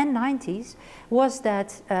and 90s, was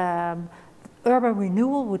that urban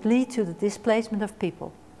renewal would lead to the displacement of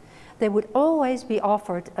people. They would always be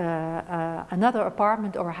offered another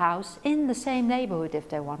apartment or house in the same neighborhood if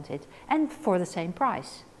they wanted, and for the same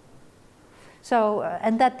price. So,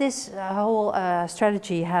 and that this whole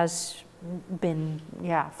strategy has been,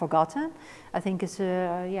 forgotten, I think it's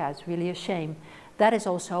it's really a shame. That is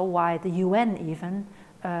also why the UN even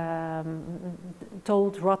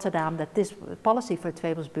told Rotterdam that this policy for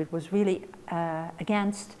Tweebosbuurt was really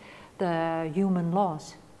against the human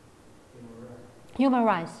laws. Human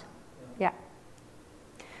rights. Yeah,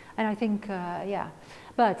 and I think,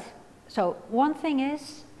 but, so one thing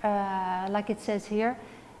is, like it says here,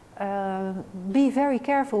 be very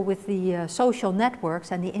careful with the social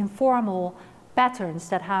networks and the informal patterns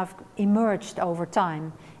that have emerged over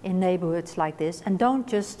time in neighborhoods like this, and don't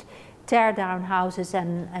just tear down houses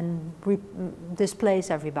and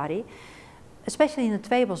displace everybody. Especially in the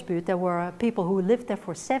Tweebosbuurt, there were people who lived there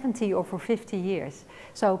for 70 or for 50 years.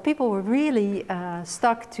 So people were really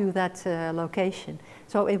stuck to that location.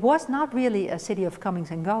 So it was not really a city of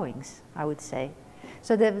comings and goings, I would say.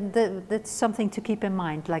 So that's something to keep in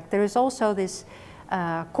mind. Like there is also this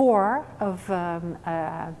core of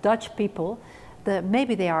Dutch people.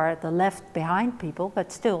 Maybe they are the left behind people,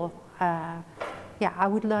 but still, I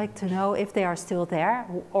would like to know if they are still there,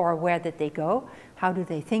 or where did they go? How do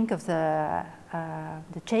they think of the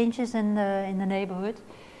changes in the neighborhood?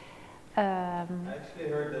 I actually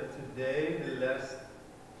heard that today the last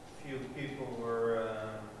few people were,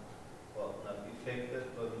 well, not evicted,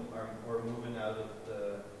 but were moving out of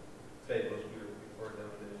the Tweebosbuurt before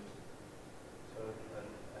demolition. So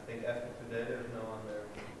I think after today there's no one there.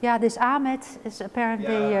 Yeah, this Ahmed is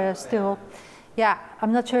apparently still. Yeah,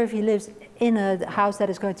 I'm not sure if he lives in a house that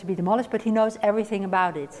is going to be demolished, but he knows everything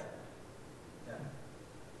about it.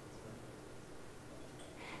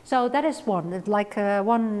 So that is one, like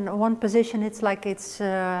one position. It's like it's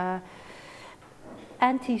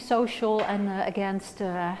anti-social and against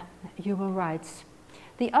human rights.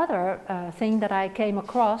 The other thing that I came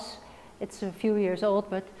across, it's a few years old,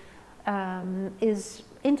 but is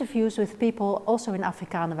interviews with people also in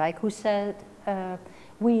Afrikaanderwijk who said,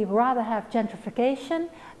 we rather have gentrification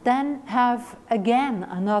than have again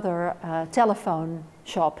another telephone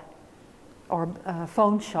shop or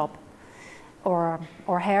phone shop or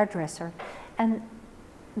hairdresser. And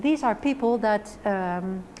these are people that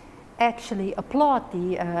actually applaud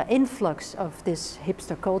the influx of this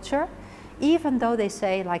hipster culture, even though they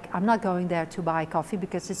say, like, I'm not going there to buy coffee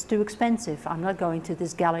because it's too expensive. I'm not going to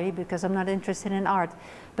this gallery because I'm not interested in art.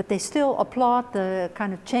 But they still applaud the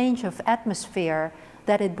kind of change of atmosphere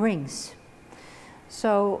that it brings.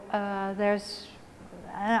 So I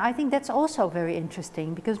think that's also very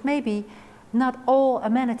interesting, because maybe not all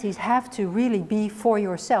amenities have to really be for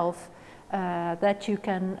yourself, that you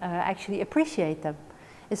can actually appreciate them.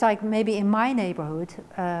 It's like maybe in my neighborhood,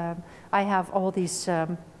 I have all these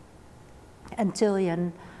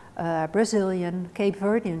Antillean, Brazilian, Cape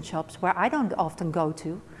Verdean shops where I don't often go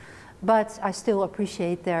to, but I still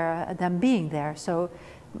appreciate them being there. So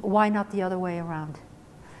why not the other way around?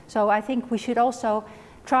 So I think we should also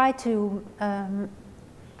try to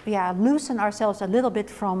loosen ourselves a little bit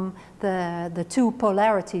from the two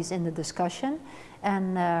polarities in the discussion,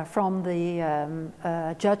 and from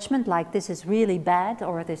the judgment, like this is really bad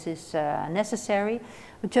or this is necessary.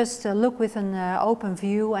 But just look with an open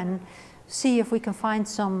view and see if we can find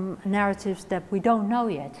some narratives that we don't know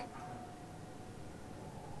yet.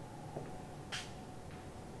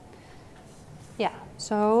 Yeah,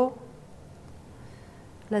 so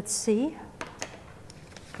let's see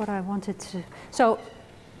what I wanted to. So,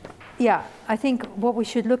 yeah, I think what we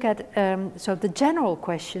should look at, so the general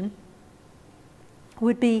question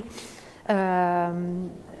would be, to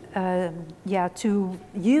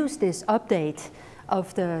use this update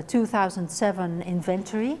of the 2007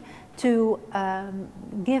 inventory to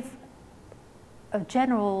give a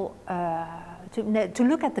general, to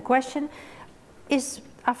look at the question, is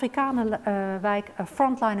Afrikaanderwijk a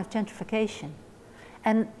front line of gentrification?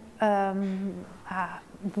 And how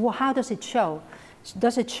does it show?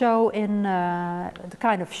 Does it show in the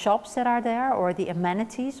kind of shops that are there, or the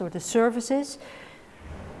amenities, or the services?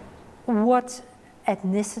 What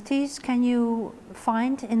ethnicities can you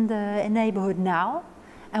find in the neighborhood now?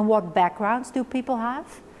 And what backgrounds do people have?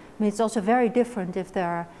 I mean, it's also very different if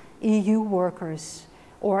they're EU workers,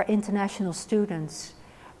 or international students,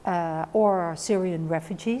 or Syrian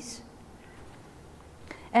refugees.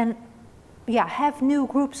 And yeah, have new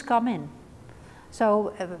groups come in?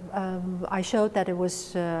 So I showed that it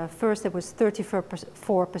was, first it was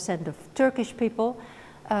 34% of Turkish people.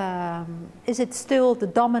 Is it still the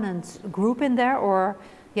dominant group in there, or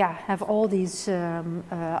have all these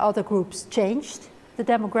other groups changed the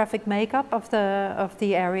demographic makeup of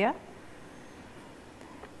the area?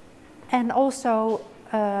 And also,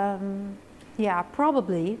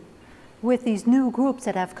 probably with these new groups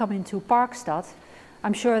that have come into Parkstad,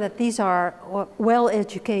 I'm sure that these are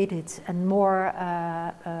well-educated and more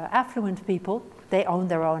affluent people. They own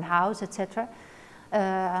their own house, etc.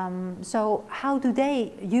 So how do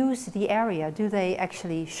they use the area? Do they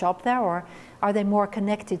actually shop there, or are they more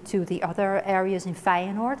connected to the other areas in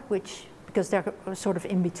Feyenoord, because they're sort of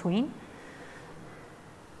in between?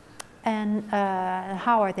 And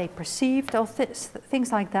how are they perceived, or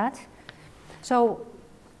things like that? So,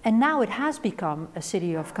 and now it has become a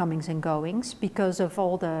city of comings and goings because of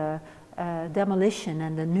all the demolition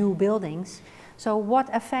and the new buildings. So what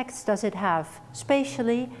effects does it have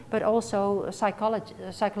spatially, but also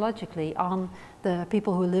psychologically on the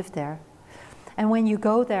people who live there? And when you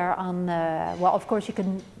go there on, well, of course you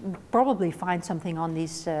can probably find something on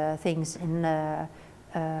these things in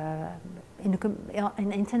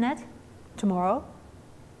internet tomorrow.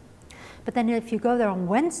 But then if you go there on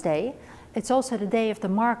Wednesday, it's also the day of the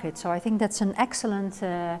market. So I think that's an excellent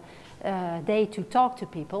day to talk to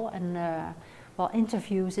people. And well,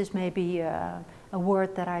 interviews is maybe a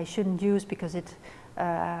word that I shouldn't use, because it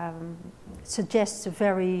suggests a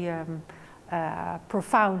very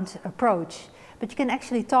profound approach. But you can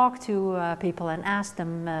actually talk to people and ask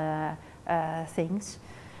them things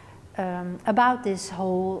about this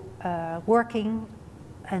whole working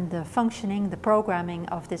and the functioning, the programming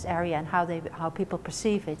of this area, and how people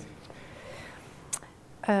perceive it.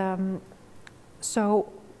 So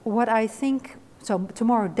what I think, so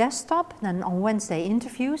tomorrow desktop, then on Wednesday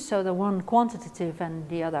interviews, so the one quantitative and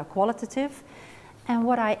the other qualitative. And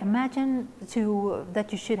what I imagine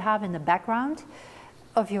that you should have in the background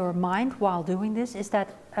of your mind while doing this is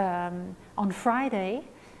that on Friday,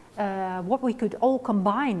 what we could all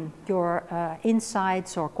combine your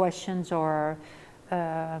insights or questions or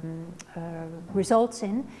results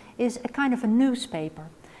in is a kind of a newspaper.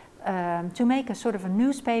 To make a sort of a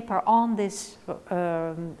newspaper on this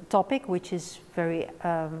topic, which is very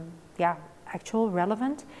actual,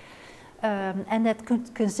 relevant. And that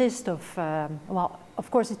could consist of, well,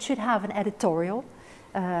 of course it should have an editorial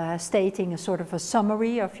stating a sort of a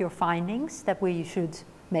summary of your findings that we should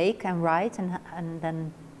make and write and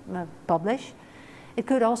then publish. It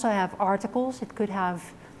could also have articles, it could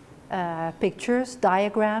have pictures,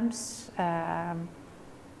 diagrams,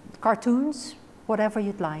 cartoons, whatever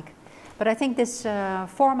you'd like. But I think this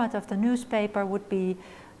format of the newspaper would be,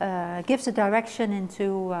 gives a direction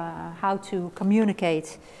into how to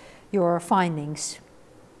communicate your findings.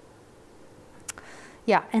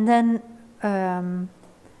 Yeah, and then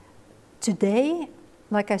today,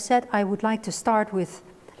 like I said, I would like to start with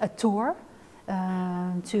a tour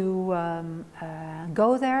to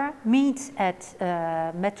go there, meet at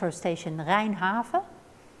metro station Rijnhaven,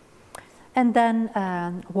 and then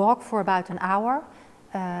walk for about an hour,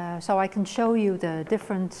 so I can show you the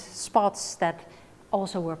different spots that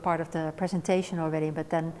also were part of the presentation already, but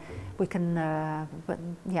then we can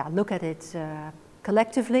yeah, look at it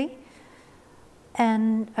collectively.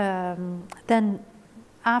 And then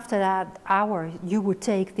after that hour you would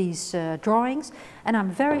take these drawings, and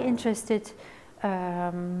I'm very interested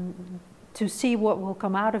to see what will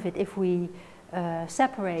come out of it if we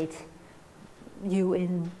separate you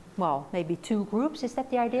in, well, maybe 2 groups. Is that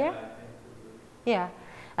the idea? Yeah,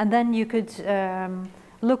 and then you could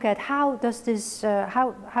look at how does this,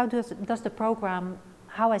 how does the program,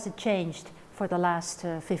 how has it changed for the last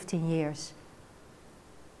 15 years?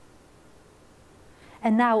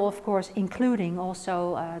 And now, of course, including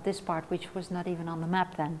also this part, which was not even on the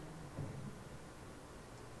map then.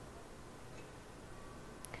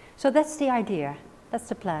 So that's the idea, that's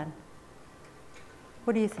the plan.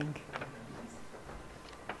 What do you think?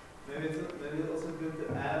 Maybe it's also good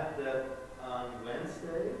to add that on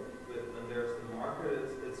Wednesday, when there's the market,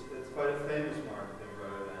 it's quite a famous market in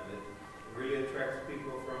Rotterdam. It really attracts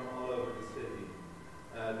people from all over the city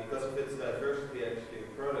because of its diversity, actually,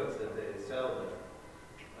 of products that they sell there.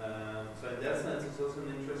 So in that sense, it's also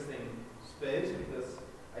an interesting space because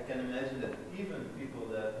I can imagine that even people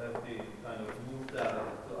that have been kind of moved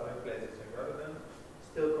out to other places in Rotterdam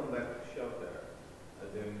still come back to shop there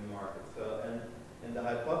during the market. So, and the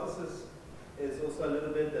hypothesis is also a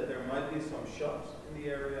little bit that there might be some shops in the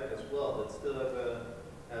area as well that still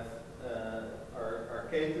are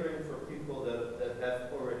catering for people that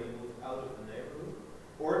have already moved out of the neighborhood,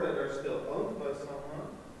 or that are still owned by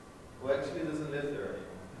someone who actually doesn't live there anymore.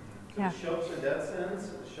 So yeah. The shops in that sense,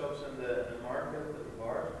 the shops in the market, the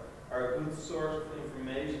bars, are a good source of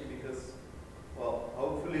information because, well,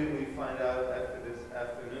 hopefully we find out after this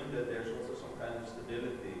afternoon that there's also some kind of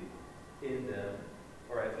stability in them,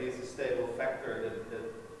 or at least a stable factor that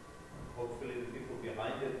hopefully the people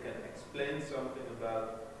behind it can explain something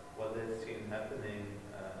about what they've seen happening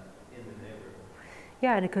in the neighborhood.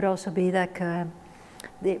 Yeah, and it could also be like,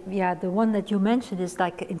 the one that you mentioned is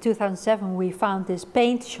like in 2007 we found this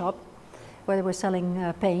paint shop where they were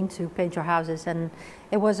selling paint to paint your houses, and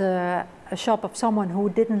it was a shop of someone who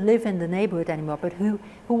didn't live in the neighborhood anymore, but who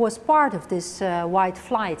was part of this white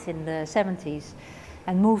flight in the 70s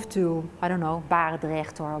and moved to, I don't know,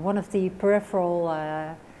 Barendrecht or one of the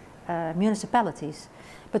peripheral municipalities,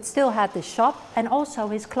 but still had this shop, and also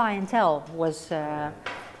his clientele was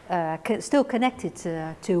still connected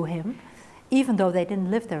to him, even though they didn't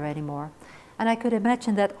live there anymore. And I could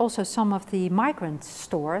imagine that also some of the migrant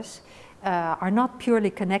stores are not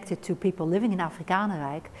purely connected to people living in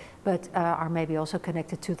Afrikaanderwijk, but are maybe also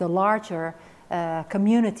connected to the larger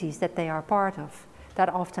communities that they are part of. That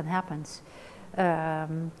often happens.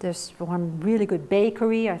 There's one really good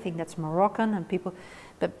bakery, I think that's Moroccan, and people,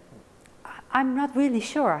 but I'm not really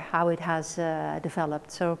sure how it has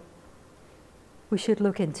developed, so we should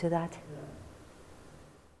look into that. Yeah.